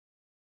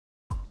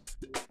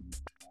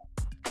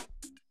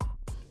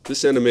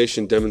This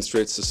animation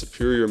demonstrates the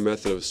superior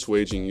method of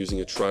swaging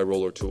using a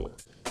tri-roller tool.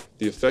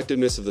 The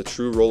effectiveness of the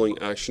true rolling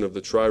action of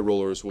the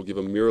tri-rollers will give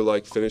a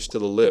mirror-like finish to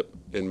the lip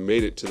and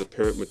mate it to the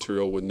parent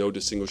material with no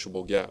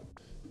distinguishable gap.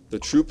 The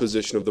true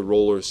position of the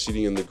rollers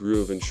seating in the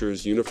groove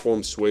ensures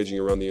uniform swaging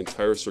around the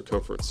entire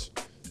circumference,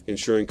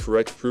 ensuring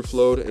correct proof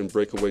load and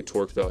breakaway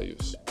torque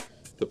values.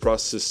 The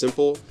process is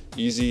simple,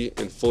 easy,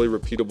 and fully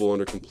repeatable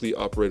under complete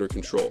operator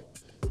control.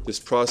 This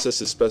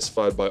process is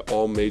specified by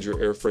all major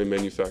airframe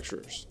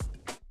manufacturers.